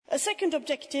A second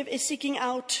objective is seeking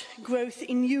out growth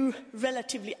in new,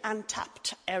 relatively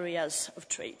untapped areas of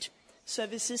trade,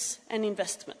 services and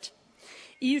investment.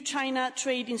 EU-China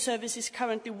trade in services is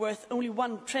currently worth only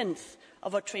 1/10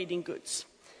 of our trade in goods.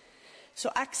 So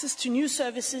access to new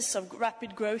services of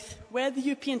rapid growth, where the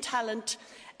European talent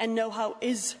and know-how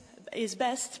is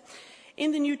best,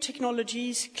 in the new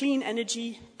technologies, clean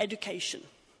energy, education.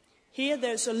 Here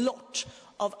there's a lot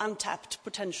of untapped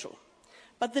potential.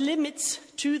 But the limits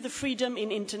to the freedom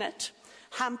in internet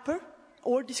hamper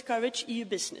or discourage EU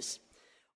business.